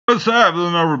What's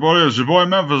happening, everybody? It's your boy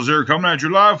Memphis here, coming at you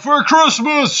live for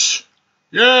Christmas!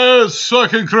 Yes,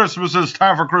 fucking Christmas. It's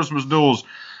time for Christmas duels.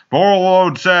 Poor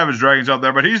old Savage Dragon's out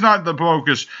there, but he's not the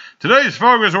focus. Today's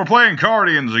focus, we're playing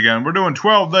Cardians again. We're doing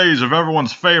 12 days of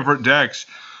everyone's favorite decks.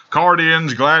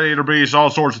 Cardians, Gladiator Beasts, all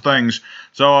sorts of things.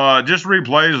 So, just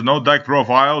replays, no deck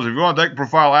profiles. If you want a deck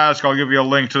profile ask, I'll give you a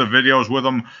link to the videos with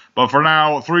them. But for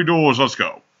now, 3 duels, let's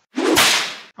go.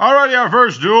 Alrighty, our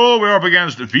first duel, we're up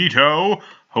against Vito.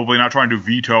 Hopefully not trying to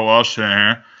veto us.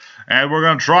 And we're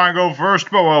going to try and go first,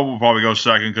 but well, we'll probably go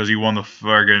second because he won the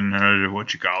friggin',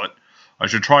 what you call it. I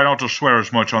should try not to swear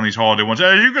as much on these holiday ones.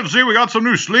 As you can see, we got some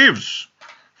new sleeves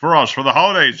for us for the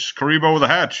holidays. Karibo with a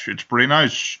hat. It's pretty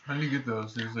nice. How do you get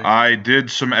those? I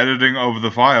did some editing of the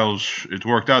files. It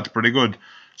worked out pretty good.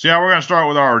 So yeah, we're going to start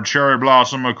with our Cherry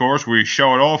Blossom, of course. We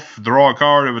show it off, draw a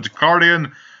card. If it's a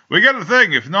Cardian, we get a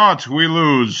thing. If not, we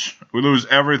lose. We lose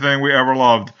everything we ever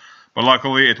loved. But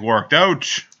luckily, it worked out.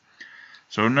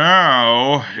 So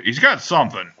now, he's got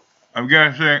something. I'm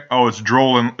guessing, oh, it's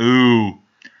drolling. Ooh,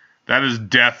 that is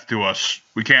death to us.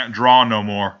 We can't draw no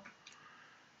more.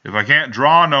 If I can't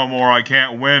draw no more, I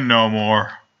can't win no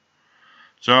more.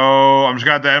 So, I'm just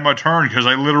got to end my turn because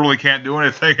I literally can't do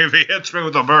anything if he hits me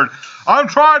with a bird. I'm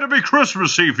trying to be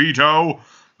Christmassy, Vito.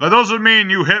 That doesn't mean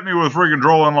you hit me with friggin'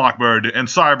 Drolling Lockbird and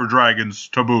Cyber Dragons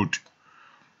to boot.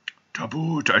 To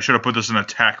boot. I should have put this in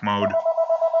attack mode.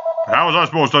 But how was I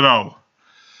supposed to know?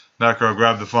 Necro,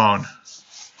 grab the phone.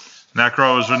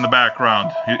 Necro is in the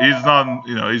background. He's not,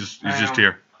 you know, he's just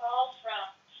here.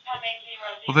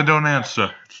 Well, then don't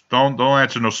answer. Don't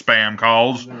answer no spam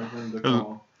calls.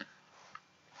 I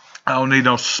don't need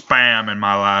no spam in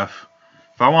my life.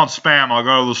 If I want spam, I'll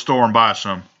go to the store and buy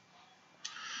some.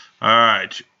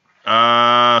 Alright.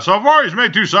 So far he's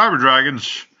made 2 Cyber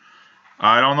Dragons.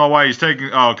 I don't know why he's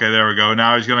taking... Oh, okay, there we go.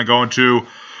 Now he's going to go into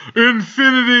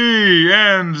Infinity.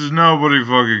 And nobody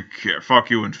fucking cares.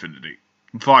 Fuck you, Infinity.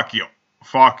 Fuck you.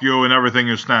 Fuck you and everything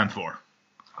you stand for.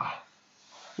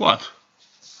 What?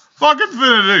 Fuck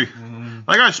Infinity.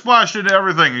 That guy splashed into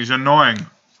everything. He's annoying.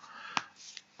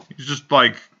 He's just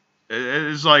like...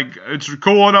 It's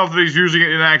cool enough that he's using it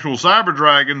in actual Cyber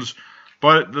Dragons.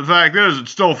 But the fact is,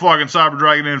 it's still fucking Cyber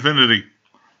Dragon Infinity.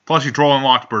 Plus, he trolling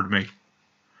Lockbird me.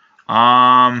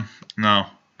 No,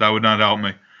 that would not help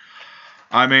me.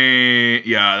 I mean,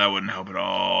 yeah, that wouldn't help at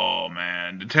all,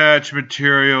 man. Detach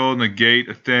material, negate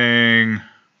a thing,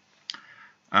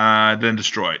 then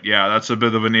destroy it. Yeah, that's a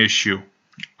bit of an issue.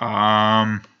 We're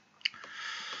gonna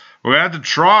have to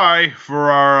try for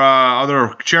our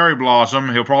other Cherry Blossom.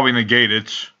 He'll probably negate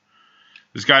it.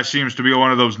 This guy seems to be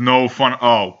one of those no fun...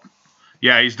 Oh,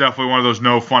 yeah, he's definitely one of those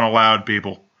no fun allowed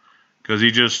people. Because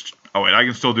he just... Oh, wait, I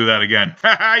can still do that again.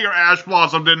 Haha, your Ash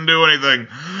Blossom didn't do anything.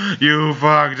 You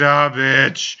fucked up,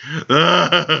 bitch.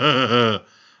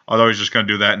 Although he's just going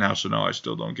to do that now, so no, I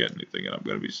still don't get anything, and I'm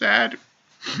going to be sad.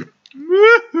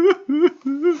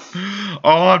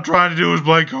 All I'm trying to do is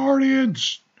play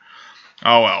Cardians.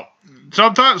 Oh, well.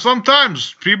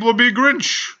 Sometimes people will be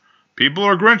Grinch. People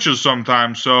are Grinches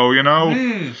sometimes, so, you know.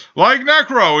 Like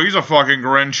Necro, he's a fucking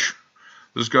Grinch.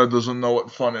 This guy doesn't know what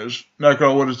fun is.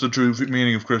 Necro, what is the true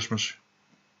meaning of Christmas?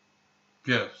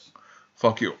 Yes.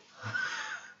 Fuck you.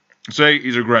 Say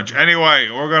he's a Grinch. Anyway,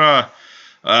 we're gonna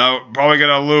probably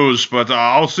gonna lose, but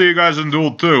I'll see you guys in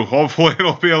Duel 2. Hopefully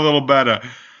it'll be a little better.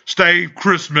 Stay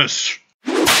Christmas.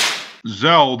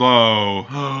 Zeldo.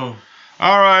 Oh.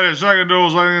 Alright, the second duel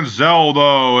is against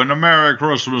Zeldo, and a Merry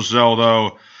Christmas,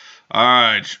 Zeldo.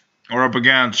 Alright, we're up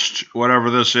against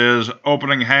whatever this is.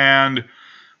 Opening hand.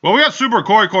 Well, we got Super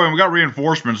Koi Koi and we got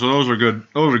Reinforcements, so those are good.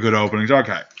 Those are good openings.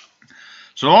 Okay.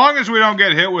 So long as we don't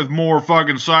get hit with more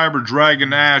fucking Cyber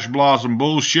Dragon Ash Blossom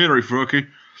bullshit, rookie.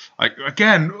 I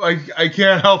can't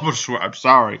help but swear. I'm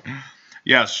sorry.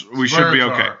 Yes, we should be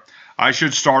okay. I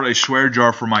should start a swear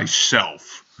jar for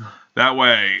myself. That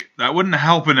way, that wouldn't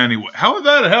help in any way. How would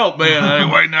that help, man?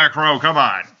 Anyway, Necro, come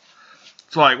on.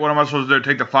 It's like, what am I supposed to do?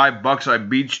 Take the $5 I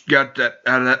got that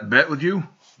out of that bet with you?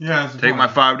 Yeah. Take my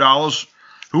 $5.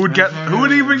 Who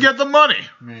would even get the money?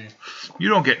 Me. You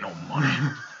don't get no money.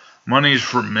 Money is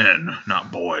for men, not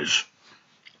boys.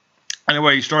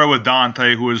 Anyway, he started with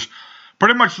Dante, who is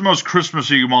pretty much the most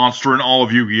Christmassy monster in all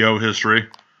of Yu-Gi-Oh! History.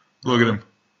 Look at him.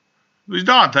 He's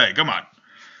Dante. Come on.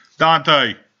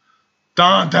 Dante.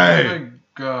 Dante!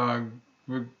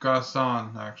 Gaston,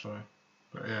 actually.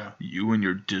 But yeah. You and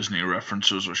your Disney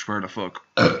references, I swear to fuck.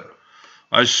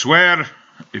 I swear,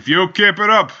 if you keep it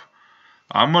up,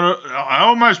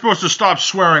 how am I supposed to stop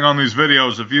swearing on these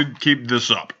videos if you keep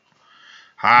this up?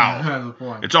 How? That's the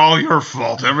point. It's all your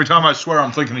fault. Every time I swear,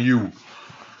 I'm thinking of you.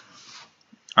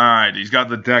 Alright, he's got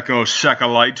the Deco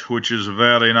Secalite, which is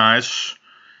very nice.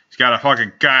 He's got a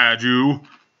fucking Kaiju.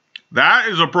 That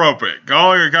is appropriate.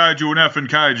 Calling a Kaiju an effing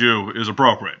Kaiju is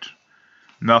appropriate.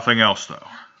 Nothing else, though.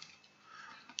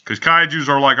 Because Kaijus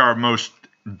are like our most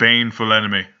baneful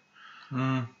enemy.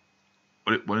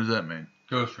 What does that mean?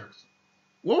 Ghost tricks.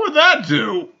 What would that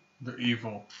do? They're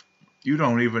evil. You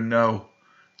don't even know.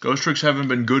 Ghost tricks haven't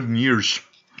been good in years.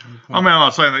 I mean, I'm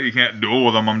not saying that you can't duel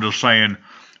with them. I'm just saying,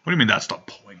 what do you mean that's the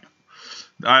point?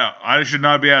 I should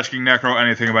not be asking Necro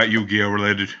anything about Yu-Gi-Oh!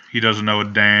 Related. He doesn't know a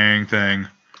dang thing.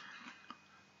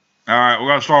 Alright, we're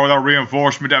going to start with our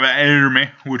reinforcement of enemy,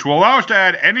 which will allow us to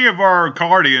add any of our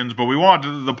Cardians, but we want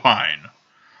the Pine.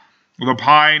 The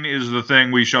Pine is the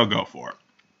thing we shall go for.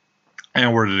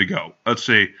 And where did it go? Let's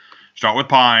see. Start with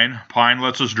Pine. Pine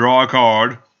lets us draw a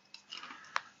card.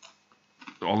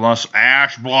 Unless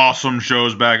Ash Blossom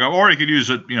shows back up. Or you could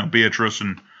use it, you know, Beatrice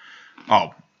and...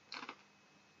 Oh.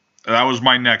 That was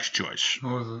my next choice.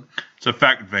 What was it? It's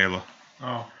Effect Vela.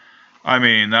 Oh. I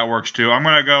mean, that works too. I'm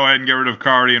going to go ahead and get rid of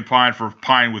Cardian Pine for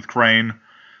Pine with Crane.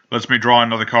 Lets me draw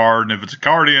another card, and if it's a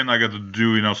Cardian, I get to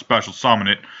do, you know, special summon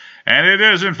it. And it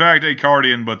is, in fact, a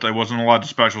Cardian, but I wasn't allowed to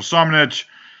special summon it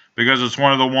because it's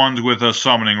one of the ones with a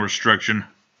summoning restriction.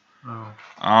 Oh.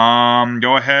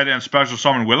 Go ahead and special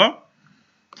summon Willow.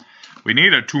 We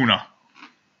need a Tuna.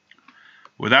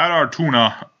 Without our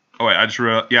Tuna... Oh, wait, I just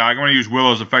realized... Yeah, I'm going to use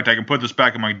Willow's effect. I can put this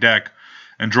back in my deck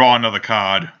and draw another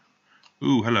card.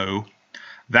 Ooh, hello.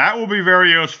 That will be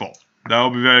very useful. That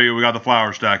will be very... We got the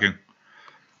flower stacking.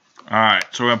 Alright,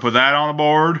 so we're going to put that on the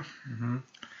board.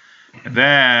 And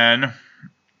then...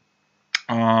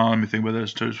 let me think about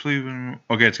this.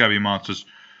 Okay, it's got to be monsters.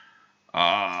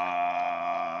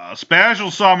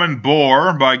 Special summon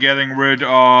Boar by getting rid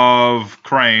of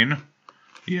Crane.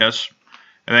 Yes.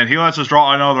 And then he lets us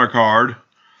draw another card.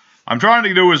 I'm trying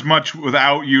to do as much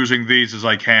without using these as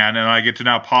I can, and I get to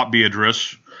now pop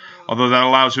Beatrice. Although that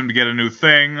allows him to get a new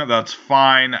thing, that's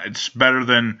fine. It's better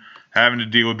than having to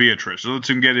deal with Beatrice. So let's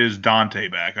him get his Dante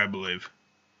back, I believe.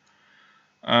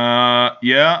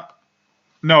 Yeah.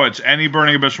 No, it's any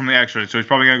Burning Abyss from the extra, so he's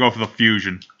probably going to go for the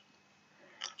fusion.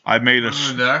 I made a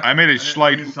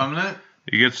slight... Can you summon it?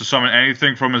 He gets to summon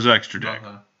anything from his extra deck.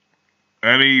 Okay.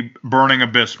 Any Burning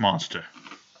Abyss monster.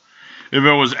 If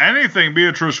it was anything,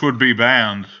 Beatrice would be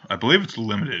banned. I believe it's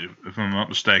limited, if I'm not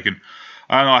mistaken.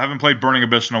 I don't know, I haven't played Burning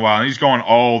Abyss in a while, and he's going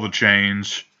all the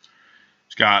chains.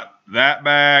 He's got that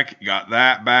back, got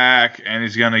that back, and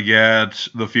he's going to get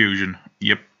the fusion.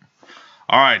 Yep.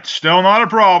 Alright, still not a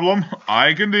problem.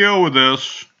 I can deal with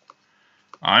this.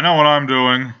 I know what I'm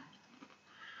doing.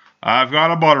 I've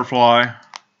got a butterfly.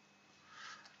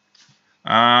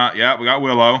 Yeah, we got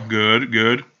Willow. Good,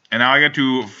 good. And now I get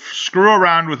to screw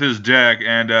around with his deck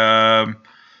and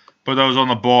put those on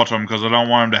the bottom because I don't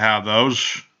want him to have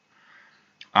those.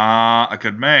 I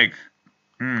could make...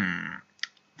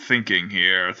 Thinking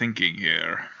here.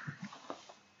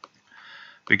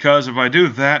 Because if I do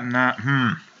that and that...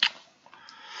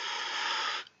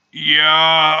 Yeah,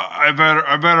 I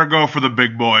better go for the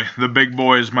big boy. The big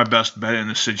boy is my best bet in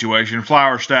this situation.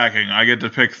 Flower stacking. I get to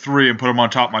pick 3 and put them on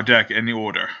top of my deck in the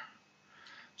order.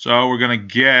 So we're going to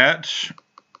get...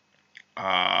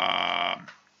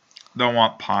 don't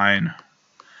want Pine.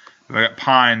 If I got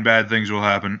Pine, bad things will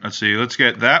happen. Let's see. Let's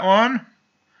get that one.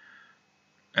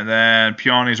 And then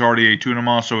Peony's already a Tuna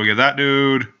monster, so we'll get that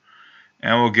dude.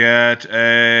 And we'll get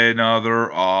another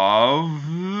of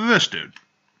this dude.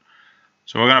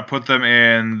 So we're going to put them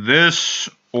in this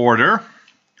order.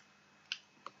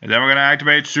 And then we're going to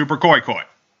activate Super Koi Koi.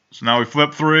 So now we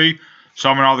flip 3,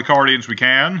 summon all the Cardians we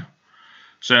can.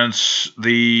 Since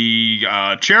the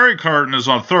Cherry Curtain is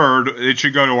on 3rd, it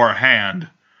should go to our hand.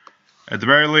 At the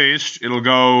very least, it'll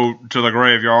go to the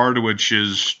graveyard, which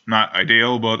is not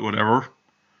ideal, but whatever.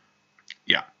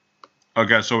 Yeah.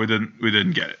 Okay, so we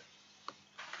didn't get it.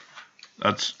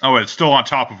 That's... Oh, wait, it's still on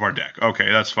top of our deck.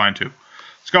 Okay, that's fine too.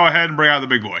 Let's go ahead and bring out the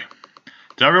big boy.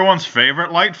 It's everyone's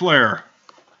favorite Light Flare.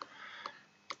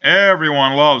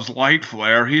 Everyone loves Light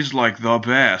Flare. He's like the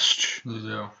best.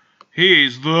 Yeah.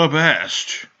 He's the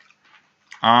best.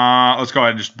 Let's go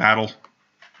ahead and just battle.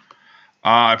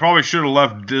 I probably should have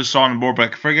left this on the board,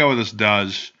 but I forget what this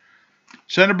does.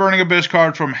 Send a Burning Abyss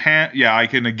card from hand. Yeah, I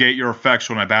can negate your effects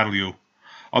when I battle you.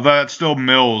 Although that still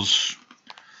mills.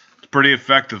 It's pretty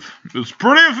effective. It's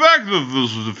pretty effective,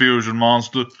 this is a fusion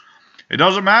monster. It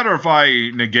doesn't matter if I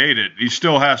negate it. He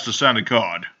still has to send a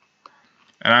card.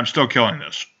 And I'm still killing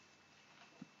this.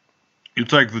 You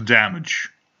take the damage.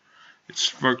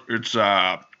 It's what do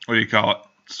you call it?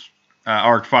 It's,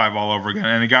 Arc 5 all over again.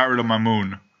 And he got rid of my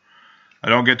moon. I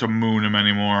don't get to moon him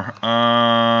anymore.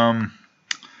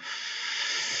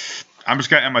 I'm just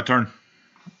gonna end my turn.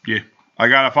 Yeah. I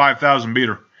got a 5,000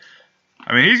 beater.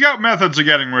 I mean, he's got methods of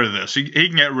getting rid of this. He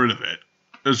can get rid of it.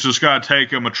 It's just gotta take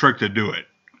him a trick to do it.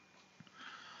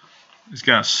 He's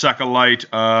gonna suck a light.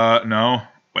 No.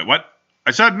 Wait, what?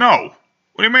 I said no.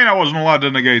 What do you mean I wasn't allowed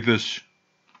to negate this?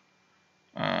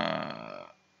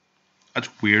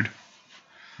 That's weird.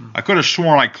 I could have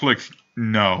sworn I clicked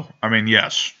no. I mean,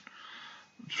 yes.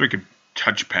 Freaking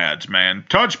touchpads, man.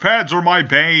 Touchpads are my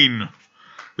bane.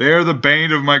 They're the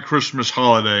bane of my Christmas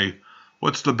holiday.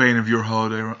 What's the bane of your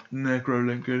holiday,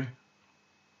 Necro?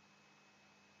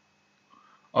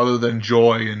 Other than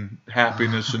joy and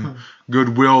happiness and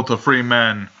goodwill to free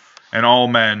men and all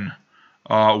men,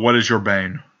 what is your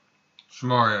bane?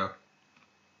 Mario.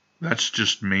 That's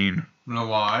just mean. No,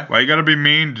 why? Why you gotta be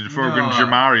mean to friggin'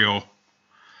 Mario?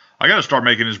 I gotta start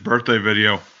making his birthday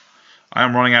video. I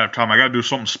am running out of time. I gotta do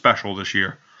something special this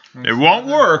year. It won't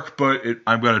work, but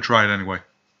I'm gonna try it anyway.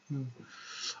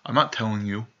 I'm not telling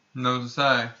you. No to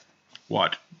say.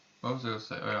 What? What was I gonna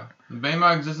say? Oh, yeah. The bane of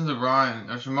my existence of Ryan,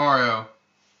 or Mario,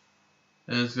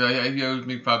 is he owes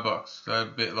me $5.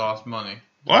 I lost money.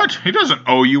 What? He doesn't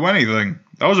owe you anything.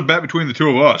 That was a bet between the two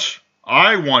of us.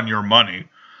 I won your money.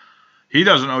 He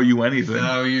doesn't owe you anything.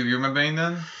 No, you're my bane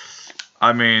then?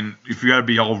 I mean, if you gotta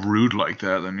be all rude like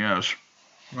that, then yes.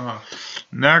 Uh-huh.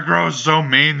 Necro is so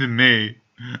mean to me.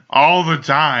 All the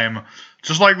time.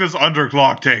 Just like this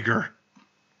underclock taker.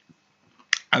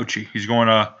 Ouchie. He's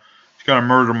gonna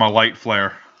murder my light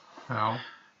flare.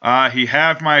 How? He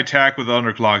halved my attack with the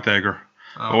underclock taker.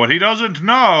 Oh. But what he doesn't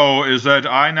know is that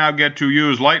I now get to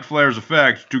use light flare's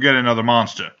effect to get another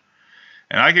monster.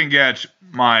 And I can get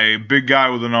my big guy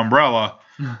with an umbrella,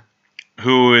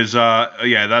 who is,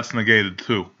 yeah, that's negated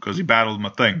too, because he battled my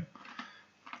thing.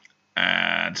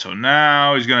 And so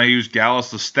now he's going to use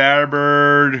Gallus the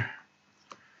Starbird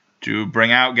to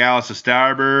bring out Gallus the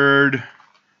Starbird.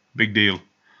 Big deal.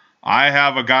 I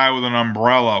have a guy with an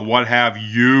umbrella. What have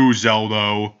you,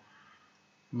 Zeldo?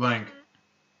 Link.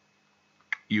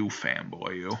 You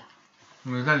fanboy, you. I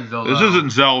mean, Zelda. This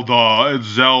isn't Zelda, it's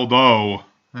Zeldo.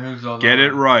 Who's Zelda? Get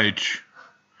it right.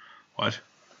 What?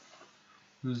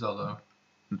 Who's Zelda?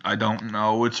 I don't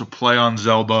know. It's a play on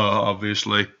Zelda,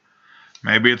 obviously.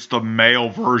 Maybe it's the male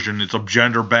version. It's a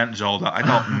gender-bent Zelda. I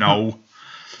don't know.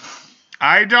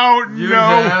 I don't know. You should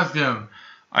ask him.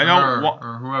 I don't want...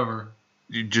 Or whoever.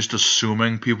 You're just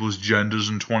assuming people's genders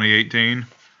in 2018?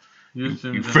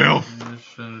 You filth.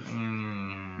 You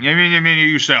mean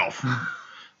yourself.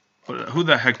 Who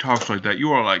the heck talks like that?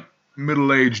 You are like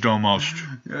middle-aged almost.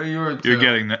 Yeah, you are too. You're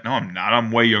getting that. No, I'm not.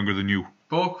 I'm way younger than you.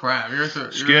 Bull crap.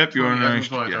 Skip, you're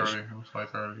next. I'm Yes.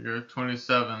 30. You're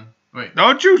 27. Wait.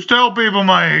 Don't you tell people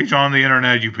my age on the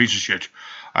internet, you piece of shit.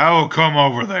 I will come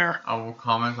over there. I will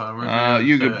comment on it.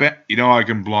 You can you know I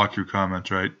can block your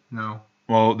comments, right? No.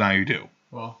 Well, now you do.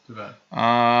 Well, too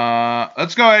bad.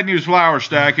 Let's go ahead and use flower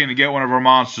stacking to get one of our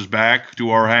monsters back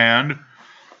to our hand.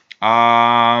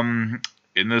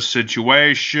 In this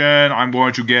situation, I'm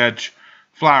going to get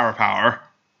Flower Power.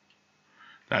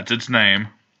 That's its name.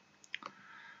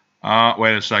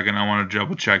 Wait a second. I want to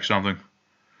double check something.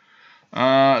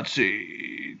 Let's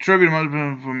see. Tribute must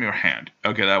be from your hand.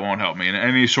 Okay, that won't help me in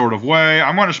any sort of way.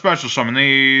 I'm going to special summon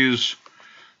these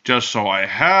just so I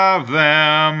have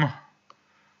them.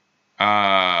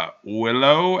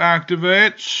 Willow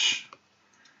activates.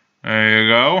 There you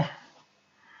go.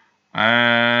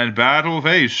 And Battle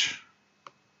Face.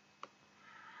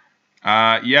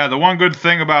 Yeah, the one good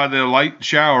thing about the light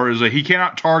shower is that he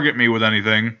cannot target me with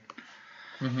anything.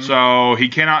 Mm-hmm. So he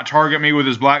cannot target me with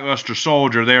his Blackluster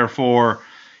Soldier, therefore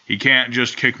he can't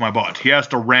just kick my butt. He has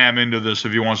to ram into this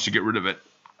if he wants to get rid of it.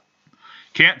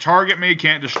 Can't target me,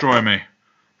 can't destroy me.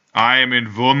 I am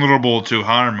invulnerable to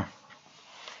harm.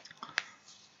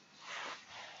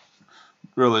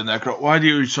 Really, Necro, why do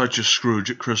you such a Scrooge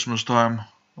at Christmas time?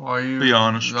 Why are you Be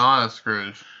honest. not a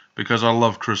Scrooge? Because I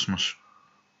love Christmas.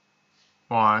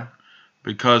 Why?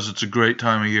 Because it's a great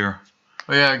time of year.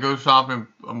 Oh yeah, go shopping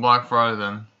on Black Friday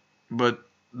then. But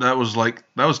that was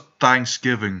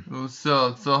Thanksgiving. It was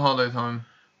still holiday time.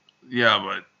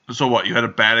 Yeah, but so what? You had a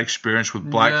bad experience with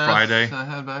Black Friday? I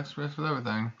had a bad experience with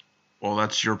everything. Well,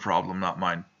 that's your problem, not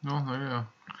mine. Oh, there you go.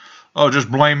 Oh, just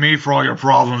blame me for all your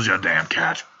problems, you damn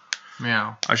cat.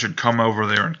 Meow. I should come over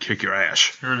there and kick your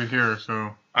ass. You're already here,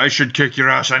 so. I should kick your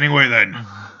ass anyway then.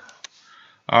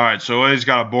 Alright, so he's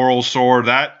got a Boral Sword.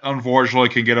 That, unfortunately,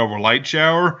 can get over Light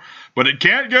Shower. But it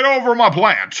can't get over my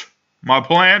plant. My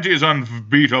plant is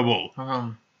unbeatable.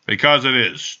 Because it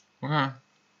is. Okay.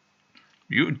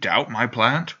 You doubt my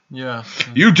plant? Yeah.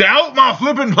 You doubt my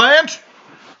flippin' plant?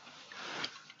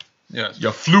 Yes. You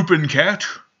floopin' cat?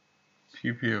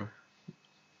 Pew pew.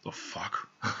 The fuck?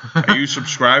 Are you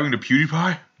subscribing to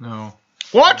PewDiePie? No.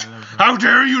 What? How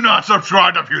dare you not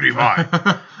subscribe to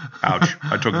PewDiePie? Ouch.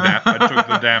 I took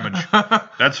the damage.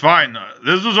 That's fine.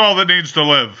 This is all that needs to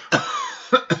live.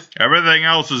 Everything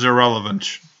else is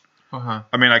irrelevant. I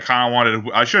mean, I kind of wanted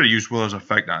to... I should have used Willow's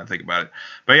effect now that I think about it.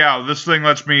 But yeah, this thing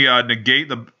lets me negate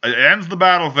the... It ends the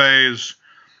battle phase,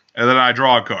 and then I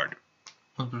draw a card.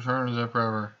 What's return is that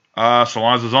forever? So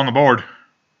long as it's on the board.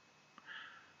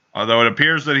 Although it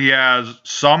appears that he has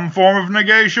some form of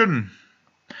negation.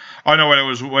 Oh, no, wait, I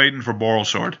was waiting for Boral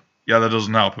Sword. Yeah, that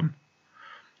doesn't help him.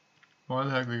 Why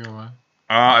the heck did he go away?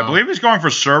 I believe he's going for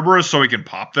Cerberus so he can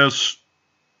pop this.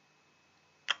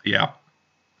 Yeah.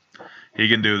 He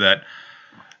can do that.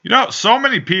 You know, so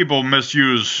many people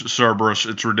misuse Cerberus.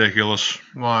 It's ridiculous.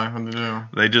 Why? What do they do?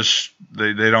 They just,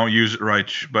 they don't use it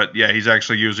right. But yeah, he's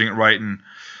actually using it right and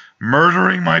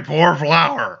murdering my poor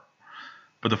flower.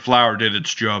 But the flower did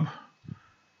its job.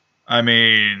 I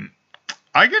mean,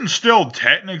 I can still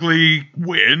technically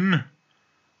win.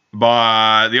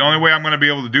 But the only way I'm going to be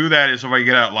able to do that is if I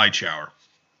get out Light Shower.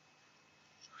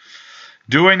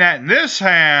 Doing that in this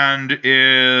hand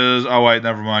is... Oh, wait,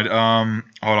 never mind.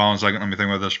 Hold on a second. Let me think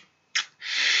about this.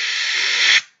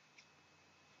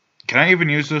 Can I even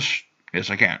use this? Yes,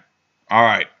 I can. All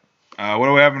right. What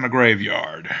do we have in the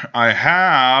graveyard? I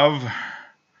have...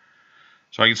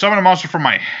 So I can summon a monster from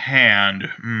my hand.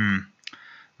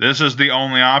 This is the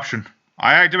only option.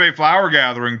 I activate Flower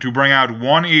Gathering to bring out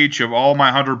one each of all my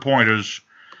 100 pointers.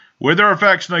 With their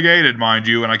effects negated, mind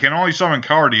you, and I can only summon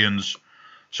Cardians.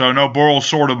 So no Boral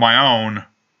Sword of my own.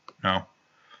 No.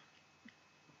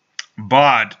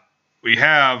 But we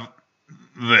have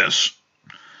this.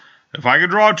 If I can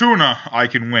draw a tuna, I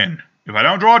can win. If I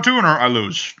don't draw a tuner, I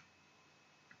lose.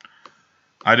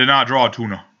 I did not draw a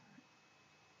tuna.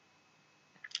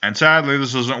 And sadly,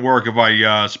 this doesn't work if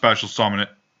I special summon it.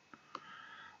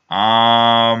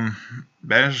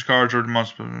 Banishes cards or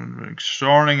must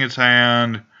extorting its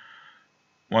hand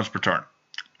once per turn.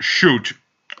 Shoot.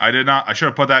 I did not. I should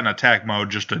have put that in attack mode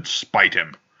just to spite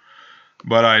him.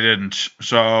 But I didn't.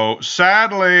 So,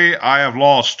 sadly, I have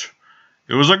lost.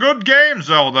 It was a good game,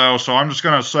 Zelda, so I'm just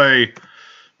going to say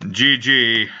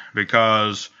GG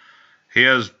because he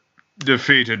has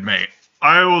defeated me.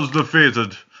 I was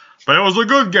defeated. But it was a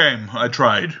good game. I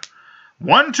tried.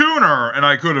 One tuner, and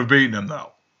I could have beaten him,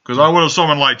 though. Because I would have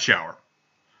summoned Light Shower.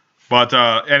 But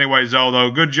anyway, Zelda,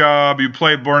 good job. You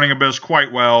played Burning Abyss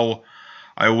quite well.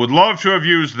 I would love to have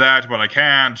used that, but I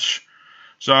can't.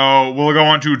 So we'll go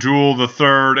on to Duel the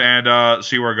Third and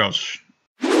see where it goes.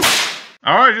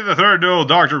 Alright, the third duel,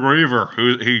 Dr.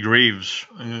 Griever. He grieves.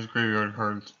 His graveyard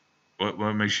cards.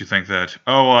 What makes you think that?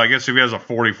 Oh, well, I guess if he has a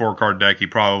 44-card deck, he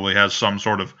probably has some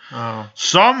sort of...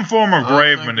 some form of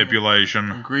grave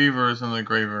manipulation. Griever is in the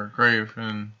graver. Grave,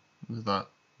 and what's that?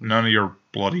 None of your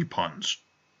bloody puns.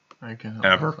 I can help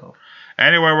ever. myself.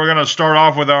 Anyway, we're going to start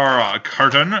off with our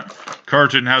curtain.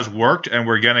 Curtain has worked, and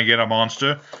we're going to get a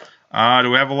monster. Do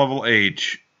we have a level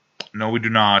 8? No, we do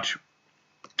not.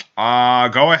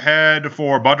 Go ahead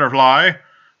for Butterfly,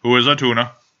 who is a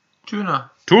tuna. Tuna,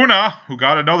 who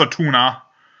got another tuna.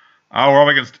 We're up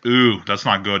against... Ooh, that's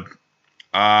not good.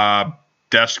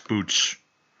 Deskbots.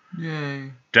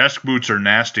 Yay. Deskbots are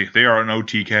nasty. They are an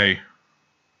OTK.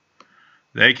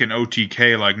 They can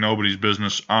OTK like nobody's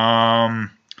business.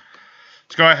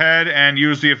 Let's go ahead and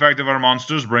use the effect of our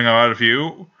monsters. Bring out a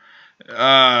few.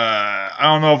 I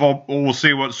don't know if we'll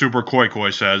see what Super Koi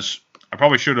Koi says. I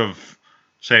probably should have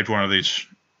saved one of these.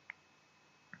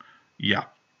 Yeah.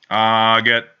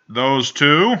 Get those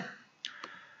two.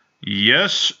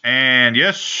 Yes, and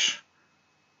yes.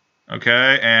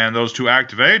 Okay, and those two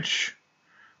activate.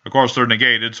 Of course, they're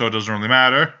negated, so it doesn't really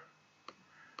matter.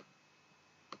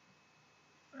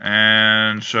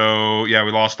 And so, yeah,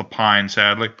 we lost the Pine,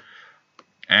 sadly.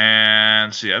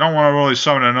 And see, I don't want to really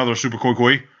summon another Super Koi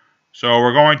Koi. So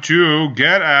we're going to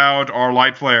get out our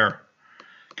Light Flare.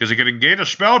 Because it can negate a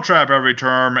spell trap every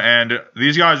turn, and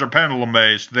these guys are pendulum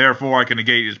based, therefore I can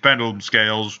negate his pendulum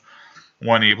scales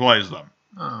when he plays them.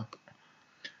 Oh.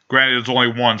 Granted, it's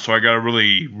only one, so I gotta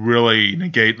really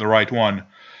negate the right one.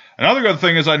 Another good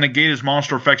thing is I negate his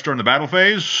monster effects during the battle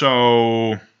phase,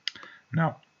 so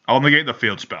no. I'll negate the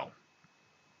field spell.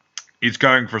 He's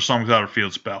going for some kind of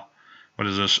field spell. What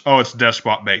is this? Oh, it's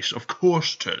Deskbot based. Of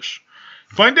course it is.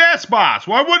 Playing Deskbots!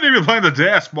 Why wouldn't he be playing the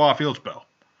Deskbot field spell?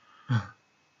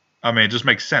 I mean, it just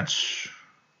makes sense.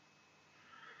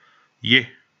 Yeah.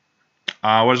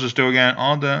 What does this do again?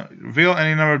 Reveal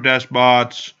any number of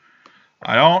Deskbots.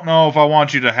 I don't know if I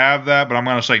want you to have that, but I'm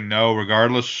going to say no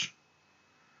regardless.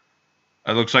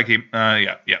 It looks like he...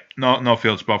 yeah. No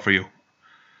field spell for you.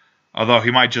 Although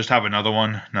he might just have another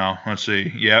one. No, let's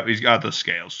see. Yep, he's got the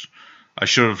scales. I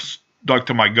should have stuck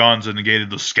to my guns and negated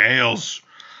the scales.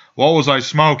 What was I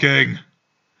smoking?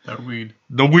 That weed.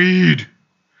 The weed.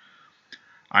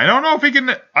 I don't know if he can.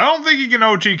 I don't think he can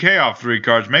OTK off 3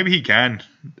 cards. Maybe he can.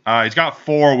 He's got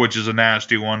 4, which is a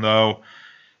nasty one, though.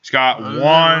 He's got 1.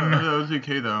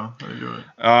 OTK, though. How do you do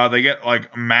it? They get,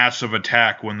 like, massive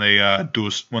attack when they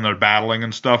when they're battling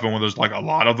and stuff, and when there's, like, a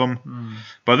lot of them.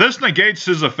 But this negates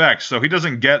his effects, so he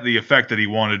doesn't get the effect that he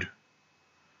wanted.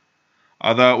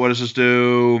 Although, what does this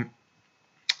do?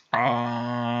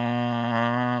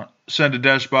 Send a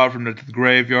Deskbot from the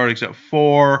graveyard except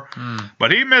 4.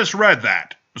 But he misread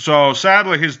that. So,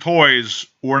 sadly, his toys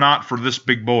were not for this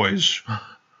big boys.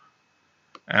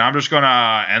 And I'm just going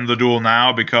to end the duel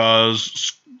now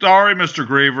because, sorry, Mr.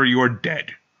 Griever, you are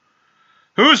dead.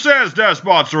 Who says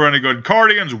Deskbots are any good?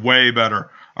 Cardian's way better.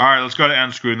 Alright, let's go to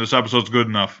end screen. This episode's good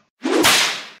enough.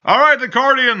 Alright, the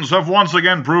Cardians have once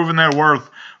again proven their worth.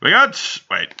 We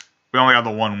only had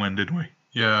the 1 win, didn't we?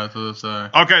 Yeah, that's what I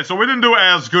say. Okay, so we didn't do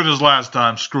as good as last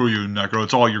time. Screw you, Necro.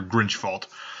 It's all your Grinch fault.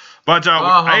 But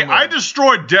I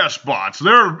destroyed Deskbots.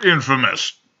 They're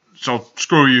infamous. So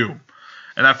screw you.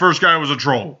 And that first guy was a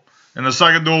troll. And the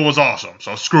second duel was awesome.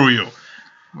 So screw you.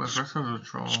 The first guy was a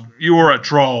troll. You were a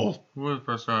troll. Who was the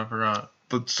first guy? I forgot.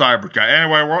 The cyber guy.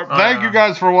 Anyway, thank you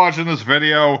guys for watching this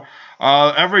video.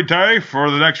 Every day for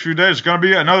the next few days, it's going to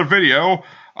be another video.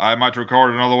 I might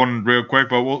record another one real quick,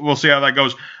 but we'll see how that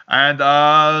goes. And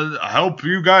I hope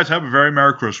you guys have a very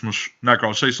Merry Christmas.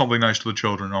 Necro, say something nice to the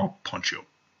children. I'll punch you.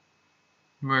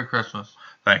 Merry Christmas.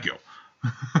 Thank you.